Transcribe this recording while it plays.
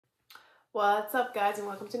What's up, guys, and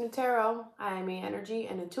welcome to New Tarot. I am an energy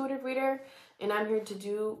and intuitive reader, and I'm here to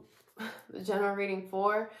do the general reading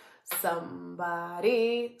for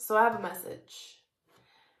somebody. So I have a message.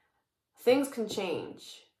 Things can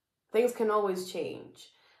change. Things can always change.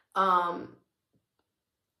 Now,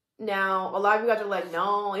 a lot of you guys are like,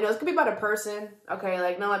 no, this could be about a person. Okay,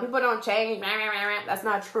 no, people don't change. That's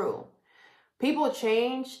not true. People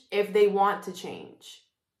change if they want to change.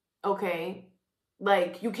 Okay?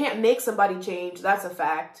 You can't make somebody change. That's a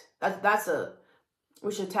fact.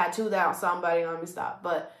 We should tattoo that on somebody. Let me stop.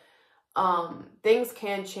 But things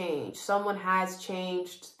can change. Someone has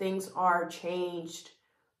changed. Things are changed.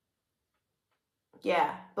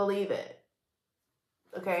 Yeah, believe it.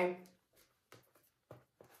 Okay?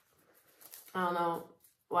 I don't know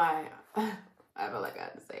why I feel like I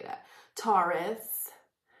had to say that. Taurus,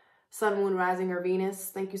 Sun, Moon, Rising, or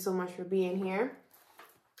Venus, thank you so much for being here.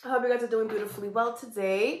 I hope you guys are doing beautifully well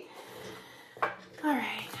today. All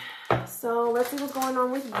right, so let's see what's going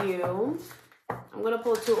on with you. I'm going to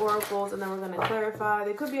pull 2 oracles and then we're going to clarify.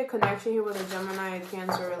 There could be a connection here with a Gemini, a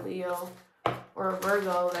Cancer, a Leo, or a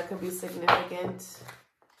Virgo that could be significant.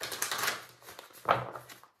 I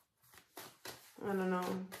don't know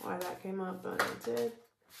why that came up, but it did.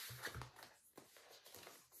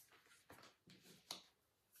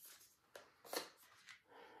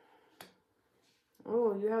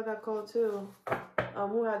 Oh, you have that call too.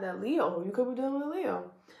 Who had that? Leo. You could be dealing with a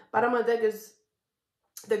Leo. Bottom of the deck is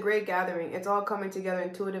the Great Gathering. It's all coming together.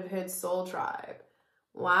 Intuitive hits, Soul Tribe.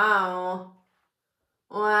 Wow.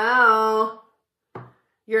 Wow.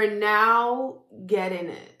 You're now getting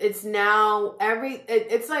it. It's now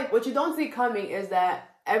it's like what you don't see coming is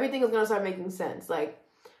that everything is going to start making sense. Like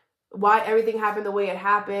why everything happened the way it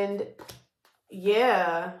happened.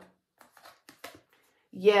 Yeah.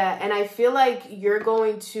 Yeah, and I feel like you're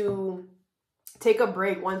going to take a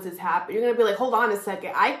break once it's happened. You're going to be like, hold on a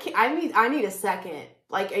second. I need a second.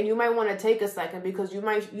 And you might want to take a second because you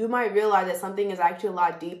might realize that something is actually a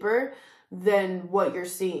lot deeper than what you're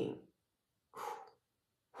seeing.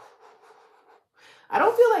 I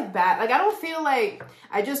don't feel like bad. I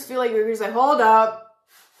just feel like you're just like, hold up.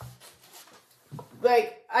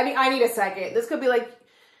 I need a second. This could be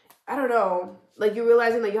I don't know. You're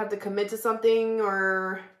realizing that you have to commit to something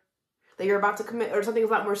or that you're about to commit or something is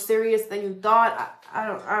a lot more serious than you thought.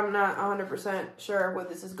 I'm not 100% sure where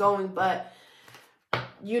this is going, but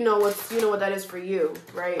you know what that is for you,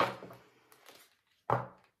 right? All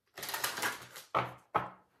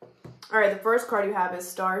right, the first card you have is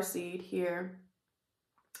Starseed here.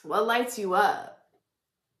 What lights you up?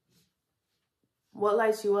 What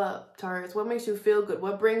lights you up, Taurus? What makes you feel good?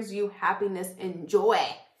 What brings you happiness and joy?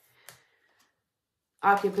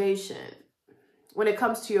 Occupation. When it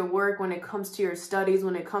comes to your work, when it comes to your studies,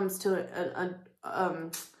 when it comes to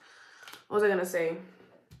what was I gonna say?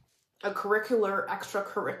 A curricular,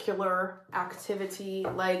 extracurricular activity.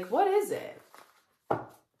 What is it?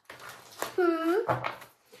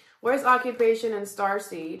 Where's occupation and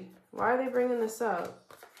Starseed? Why are they bringing this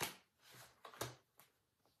up?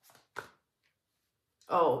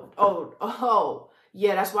 Oh.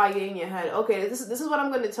 Yeah, that's why you're in your head. Okay, this is what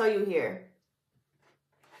I'm going to tell you here.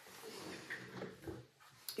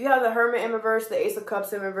 You have the Hermit in reverse, the Ace of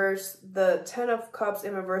Cups in reverse, the 10 of Cups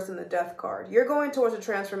in reverse, and the Death card. You're going towards a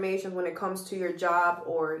transformation when it comes to your job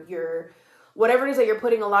or your whatever it is that you're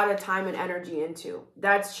putting a lot of time and energy into.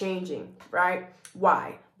 That's changing, right?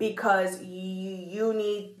 Why? Because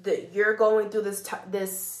you're going through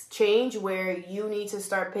this change where you need to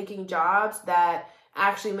start picking jobs that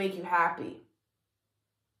actually make you happy.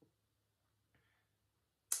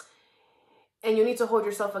 And you need to hold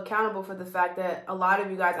yourself accountable for the fact that a lot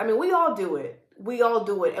of you guys, we all do it. We all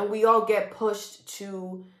do it. And we all get pushed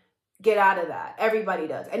to get out of that. Everybody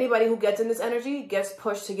does. Anybody who gets in this energy gets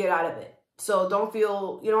pushed to get out of it. So don't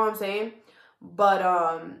feel, you know what I'm saying? But,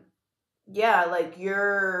 yeah,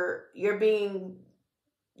 you're going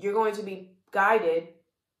to be guided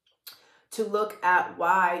to look at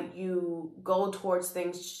why you go towards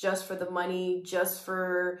things just for the money, just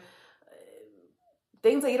for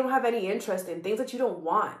things that you don't have any interest in, things that you don't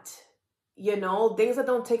want, things that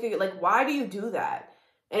don't take you, why do you do that?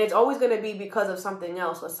 And it's always going to be because of something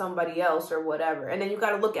else or somebody else or whatever. And then you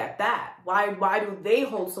got to look at that. Why do they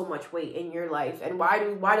hold so much weight in your life? And why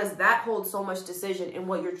does that hold so much decision in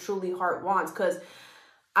what your truly heart wants? Because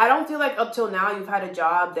I don't feel like up till now you've had a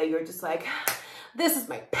job that you're just like, this is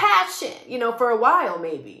my passion, for a while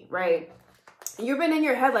maybe, right? You've been in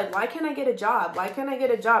your head why can't I get a job? Why can't I get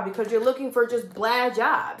a job? Because you're looking for just blah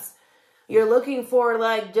jobs. You're looking for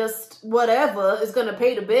just whatever is going to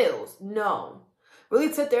pay the bills. No.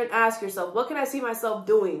 Really sit there and ask yourself, what can I see myself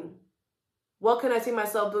doing What can I see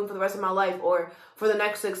myself doing for the rest of my life, or for the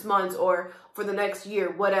next 6 months, or for the next year,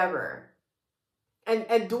 whatever.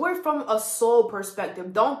 And do it from a soul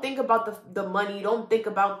perspective. Don't think about the money. Don't think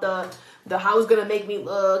about the how it's going to make me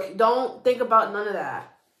look. Don't think about none of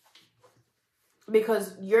that.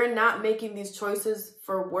 Because you're not making these choices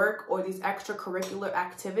for work or these extracurricular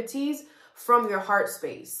activities from your heart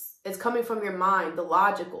space. It's coming from your mind, the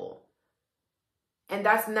logical. And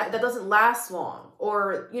that doesn't last long.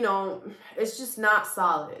 Or, you know, it's just not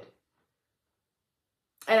solid.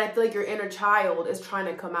 And I feel like your inner child is trying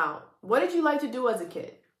to come out. What did you like to do as a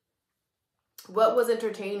kid? What was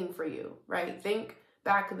entertaining for you, right? Think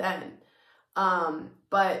back then.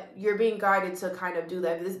 But you're being guided to kind of do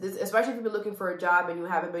that. This, especially if you've been looking for a job and you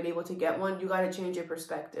haven't been able to get one, you got to change your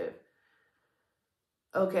perspective.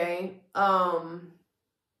 Okay. For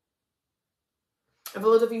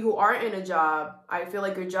those of you who aren't in a job, I feel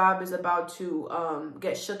like your job is about to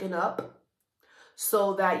get shooken up,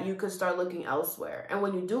 so that you could start looking elsewhere. And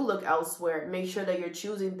when you do look elsewhere, make sure that you're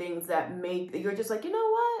choosing things that you're just like, you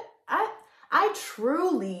know what? I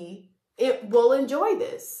truly will enjoy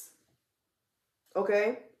this.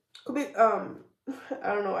 Okay? Could be, I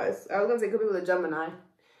don't know. I was going to say could be with a Gemini,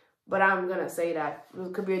 but I'm going to say that.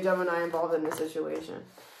 It could be a Gemini involved in this situation.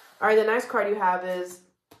 All right, the next card you have is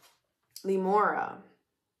Lemura.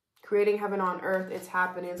 Creating heaven on earth, it's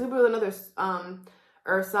happening. It's going to be with another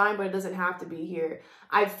earth sign, but it doesn't have to be here.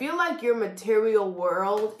 I feel like your material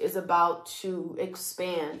world is about to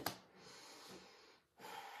expand.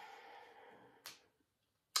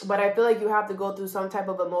 But I feel like you have to go through some type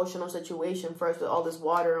of emotional situation first with all this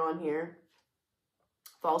water on here.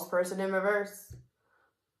 False person in reverse.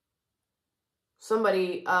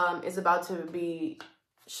 Somebody is about to be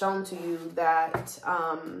shown to you that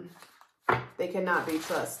they cannot be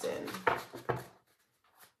trusted.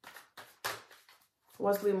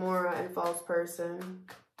 What's Lemura and false person?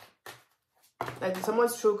 Like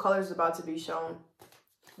someone's true colors is about to be shown.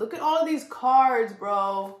 Look at all of these cards,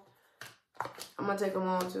 bro. I'm going to take them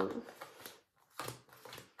all too.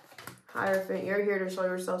 Hierophant, you're here to show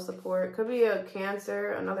yourself support. Could be a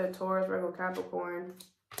Cancer, another Taurus, Virgo, Capricorn.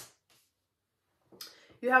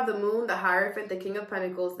 You have the Moon, the Hierophant, the King of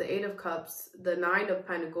Pentacles, the Eight of Cups, the Nine of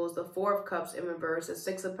Pentacles, the Four of Cups in reverse, the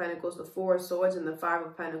Six of Pentacles, the Four of Swords, and the Five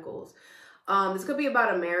of Pentacles. This could be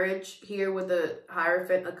about a marriage here with the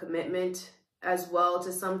Hierophant, a commitment as well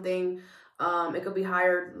to something. It could be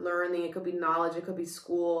higher learning, it could be knowledge, it could be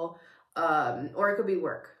school, or it could be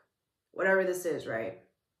work. Whatever this is, right?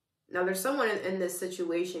 Now, there's someone in this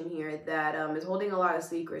situation here that is holding a lot of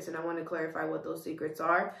secrets, and I want to clarify what those secrets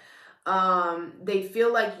are. They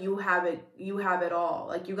feel like you have it all.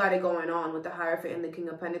 Like you got it going on with the Hierophant and the King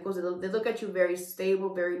of Pentacles. They look at you very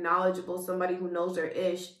stable, very knowledgeable, somebody who knows their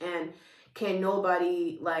ish, and can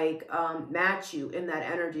nobody like match you in that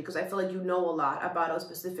energy, because I feel like you know a lot about a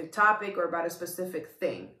specific topic or about a specific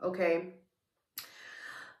thing. Okay.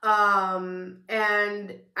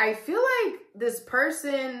 And I feel like this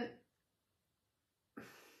person,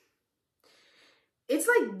 it's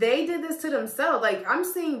like they did this to themselves. Like I'm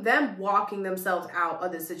seeing them walking themselves out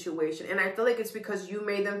of this situation. And I feel like it's because you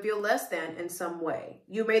made them feel less than in some way.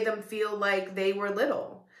 You made them feel like they were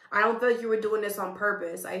little. I don't feel like you were doing this on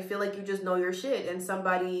purpose. I feel like you just know your shit, and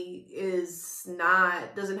somebody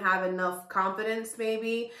doesn't have enough confidence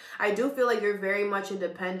maybe. I do feel like you're very much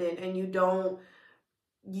independent, and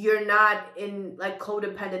you're not in like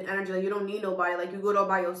codependent energy. Like you don't need nobody. Like you go all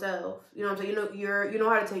by yourself. You know what I'm saying? You know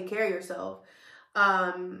how to take care of yourself.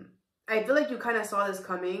 I feel like you kind of saw this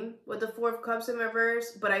coming with the Four of Cups in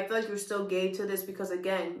reverse, but I feel like you still gave to this because,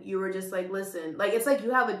 again, you were just like, listen, like, it's like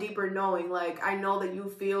you have a deeper knowing. Like, I know that you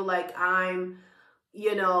feel like I'm,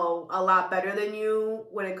 you know, a lot better than you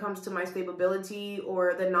when it comes to my stability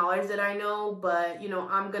or the knowledge that I know, but, you know,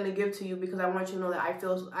 I'm going to give to you because I want you to know that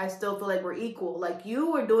I still feel like we're equal. Like,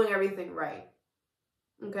 you were doing everything right.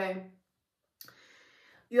 Okay?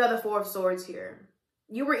 You have the Four of Swords here.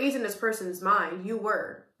 You were easing this person's mind. You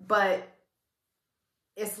were. But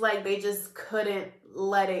it's like they just couldn't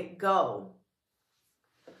let it go.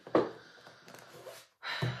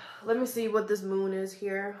 Let me see what this moon is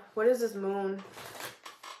here. What is this moon?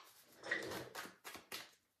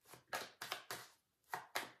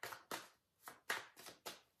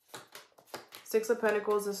 Six of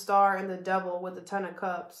Pentacles, the Star, and the Devil with the Ten of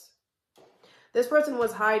Cups. This person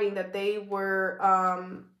was hiding that they were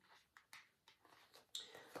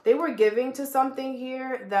giving to something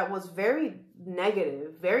here that was very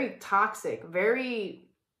negative, very toxic, very...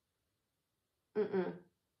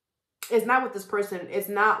 It's not what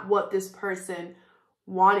this person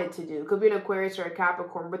wanted to do. Could be an Aquarius or a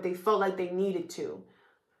Capricorn, but they felt like they needed to.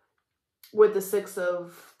 with the Six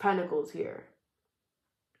of Pentacles here.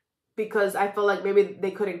 Because I feel like maybe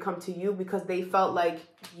they couldn't come to you because they felt like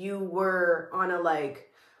you were on a like,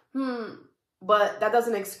 but that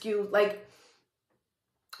doesn't excuse, like,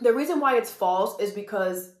 the reason why it's false is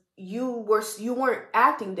because you weren't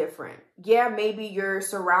acting different. Yeah, maybe your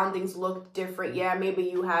surroundings looked different. Yeah, maybe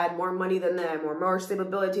you had more money than them or more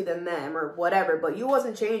stability than them or whatever, but you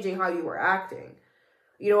wasn't changing how you were acting.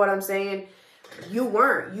 You know what I'm saying? You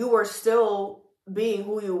weren't. You were still being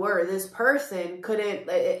who you were. This person couldn't,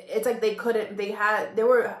 it's like they couldn't,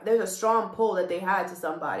 there's a strong pull that they had to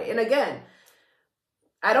somebody. And again,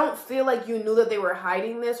 I don't feel like you knew that they were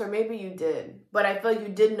hiding this, or maybe you did, but I feel like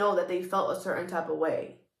you did know that they felt a certain type of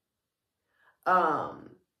way.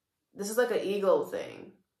 This is like an ego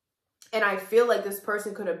thing. And I feel like this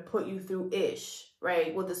person could have put you through ish,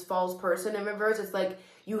 right? With this false person in reverse, it's like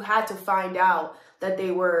you had to find out that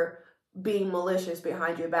they were being malicious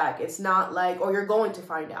behind your back. It's not like, or you're going to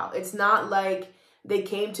find out. It's not like they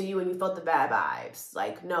came to you and you felt the bad vibes.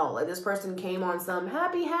 Like, no, like this person came on some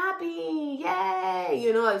happy, yay.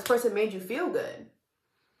 You know, like this person made you feel good.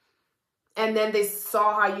 And then they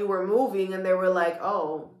saw how you were moving and they were like,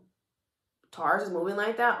 oh, Taurus is moving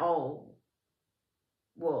like that? Oh,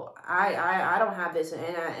 well, I don't have this and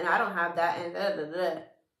I don't have that and da, da, da.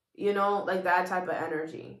 You know, like that type of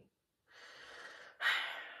energy.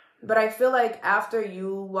 But I feel like after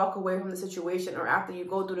you walk away from the situation, or after you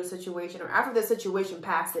go through the situation, or after the situation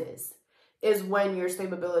passes, is when your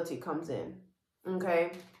stability comes in.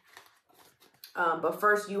 Okay. But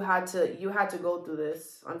first you had to go through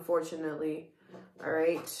this, unfortunately. All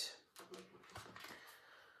right.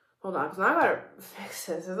 Hold on, because now I gotta fix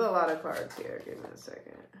this. There's a lot of cards here. Give me a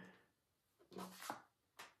second.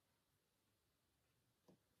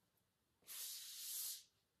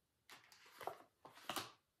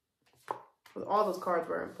 All those cards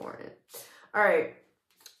were important. All right.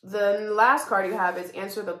 The last card you have is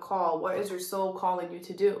answer the call. What is your soul calling you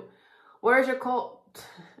to do? What is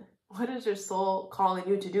your soul calling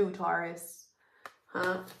you to do, Taurus?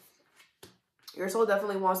 Huh? Your soul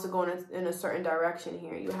definitely wants to go in a certain direction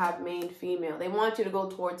here. You have male, female. They want you to go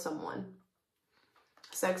towards someone.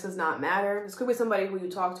 Sex does not matter. This could be somebody who you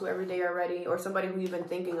talk to every day already, or somebody who you've been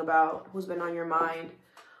thinking about, who's been on your mind.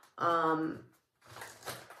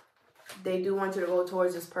 They do want you to go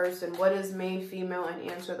towards this person. What is male, female, and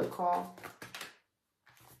answer the call?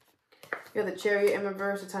 You have the Chariot in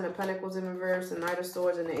reverse, the Ten of Pentacles in reverse, the Knight of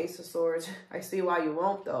Swords, and the Ace of Swords. I see why you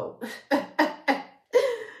won't, though.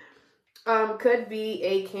 Could be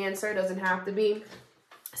a Cancer, doesn't have to be.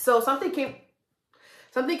 So something came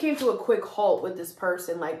to a quick halt with this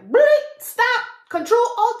person, like, stop, Control,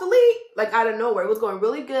 Alt, Delete, like out of nowhere. It was going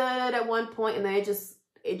really good at one point, and then it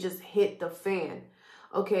just hit the fan.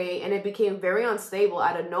 Okay, and it became very unstable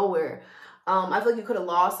out of nowhere. I feel like you could have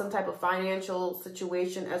lost some type of financial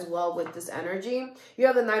situation as well with this energy. You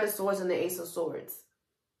have the Knight of Swords and the Ace of Swords.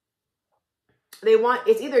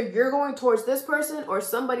 It's either you're going towards this person or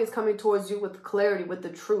somebody's coming towards you with clarity, with the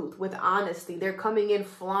truth, with honesty. They're coming in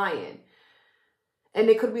flying. And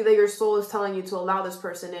it could be that your soul is telling you to allow this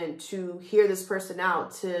person in, to hear this person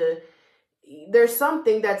out, there's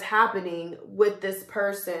something that's happening with this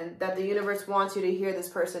person that the universe wants you to hear this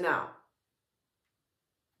person out.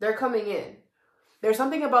 They're coming in. There's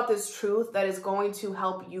something about this truth that is going to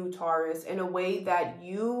help you, Taurus, in a way that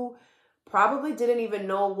you probably didn't even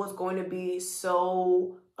know was going to be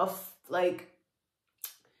so, is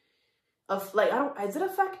it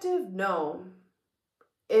effective? No.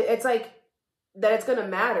 It's like that it's going to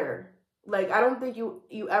matter. Like, I don't think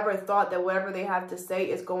you ever thought that whatever they have to say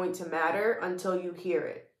is going to matter until you hear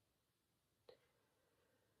it.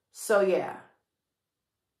 So, yeah.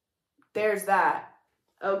 There's that.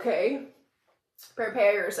 Okay.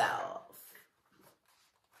 Prepare yourself.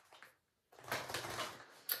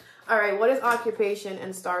 All right. What is occupation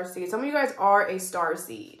and starseed? Some of you guys are a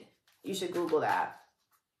starseed. You should Google that.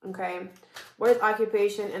 Okay. What is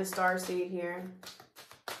occupation and starseed here?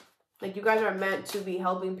 Like, you guys are meant to be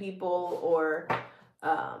helping people, or,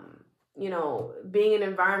 you know, being in an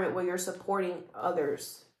environment where you're supporting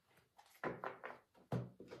others.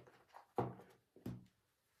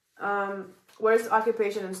 What is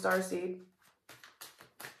occupation and starseed?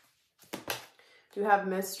 You have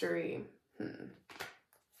mystery.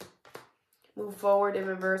 Move forward in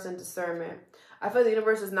reverse and discernment. I feel the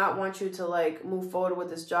universe does not want you to, like, move forward with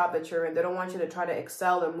this job that you're in. They don't want you to try to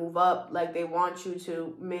excel or move up. Like, they want you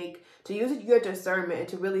to use your discernment and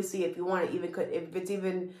to really see if you want to if it's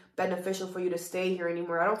even beneficial for you to stay here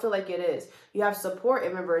anymore. I don't feel like it is. You have support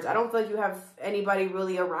in reverse. I don't feel like you have anybody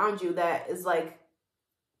really around you that is, like,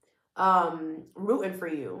 rooting for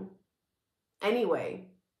you. anyway.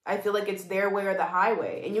 I feel like it's their way or the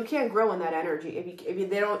highway, and you can't grow in that energy if you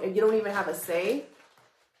don't even have a say.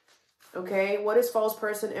 Okay, what is false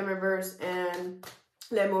person in reverse and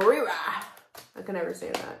lemurira? I can never say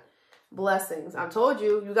that. Blessings. I told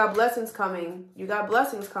you, you got blessings coming. You got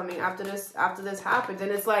blessings coming after this happens.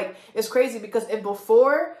 And it's like, it's crazy because if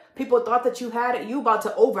before people thought that you had it, you about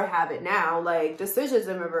to over have it now. Like, decisions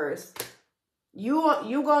in reverse. You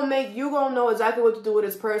gonna know exactly what to do with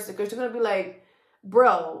this person, because you're gonna be like,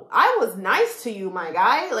 bro, I was nice to you, my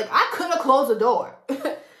guy. Like, I could have closed the door.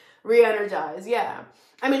 Re-energize. Yeah.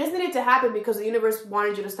 I mean, this needed to happen because the universe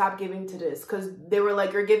wanted you to stop giving to this, because they were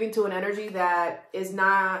like, you're giving to an energy that is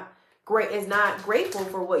not great, is not grateful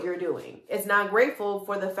for what you're doing. It's not grateful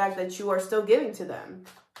for the fact that you are still giving to them.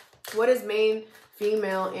 What is main,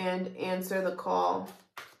 female, and answer the call?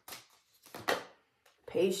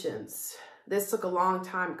 Patience. This took a long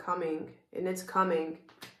time coming, and it's coming.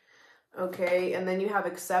 Okay, and then you have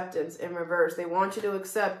acceptance in reverse. They want you to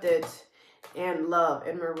accept it, and love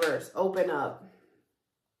in reverse. Open up.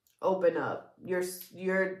 Open up.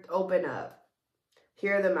 You're open up.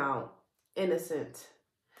 Hear them out. Innocent.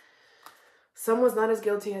 Someone's not as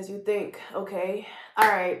guilty as you think. Okay. All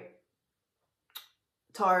right.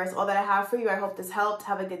 Taurus, all that I have for you. I hope this helped.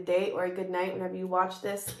 Have a good day or a good night whenever you watch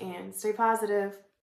this, and stay positive.